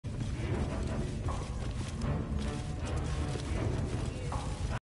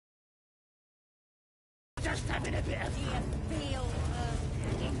having a bit of fun. Do you feel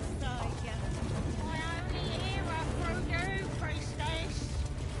inside you? I only hear her through you, priestess.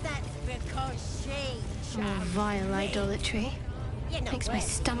 That's because she More vile idolatry. Makes my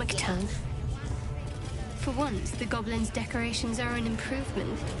stomach turn. For once, the goblins' decorations are an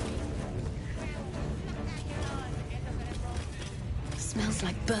improvement. Smells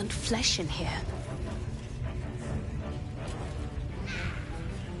like burnt flesh in here.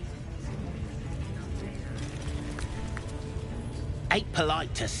 Ain't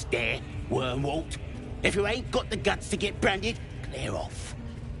polite to stare, Wormwalt. If you ain't got the guts to get branded, clear off.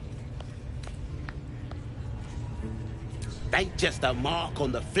 Ain't just a mark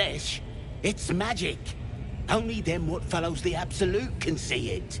on the flesh, it's magic. Only them what follows the Absolute can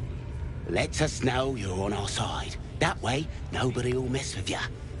see it. Lets us know you're on our side. That way, nobody will mess with you.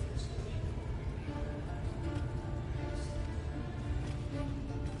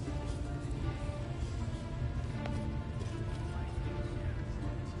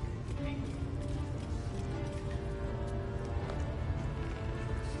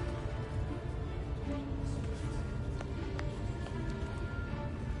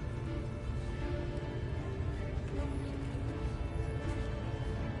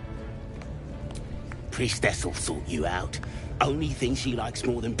 Priestess will sort you out. Only thing she likes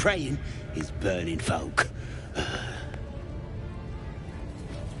more than praying is burning folk.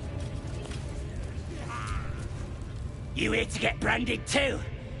 You here to get branded too?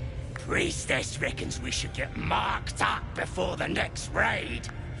 Priestess reckons we should get marked up before the next raid.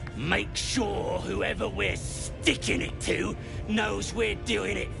 Make sure whoever we're sticking it to knows we're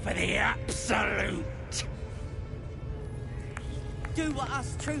doing it for the Absolute. Do what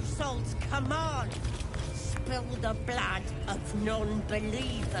us true souls command. Spill the blood of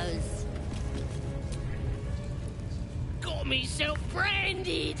non-believers. Got myself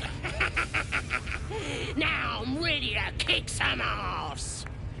branded. Now I'm ready to kick some ass.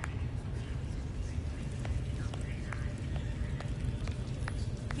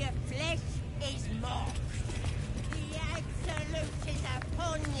 Your flesh is marked. The Absolute is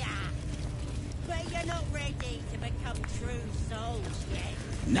upon ya. But you're not ready to become true souls yet.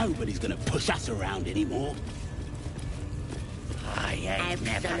 Nobody's gonna push us around anymore. I ain't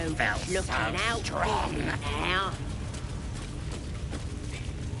never felt looking so out strong. now.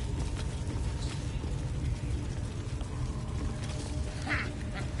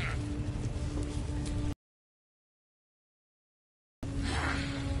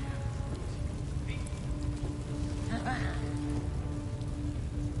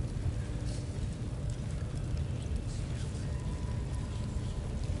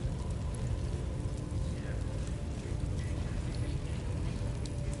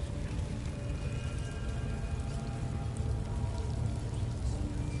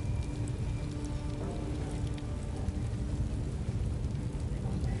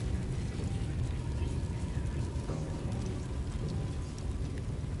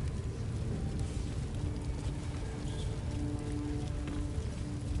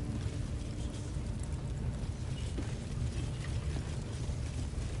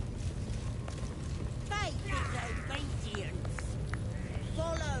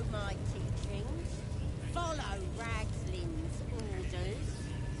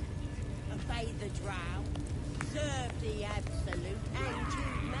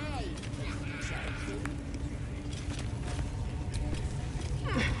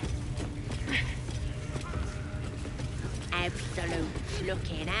 Absolute's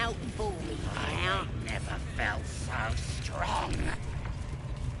looking out for me now. I never felt so strong.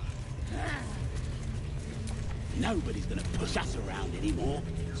 Nobody's gonna push us around anymore.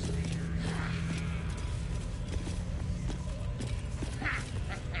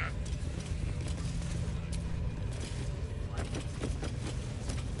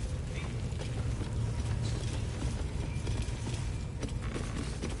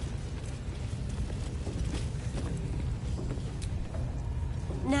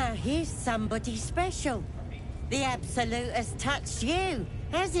 Now here's somebody special. The Absolute has touched you,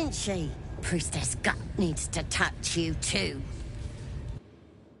 hasn't she? Priestess Gut needs to touch you too.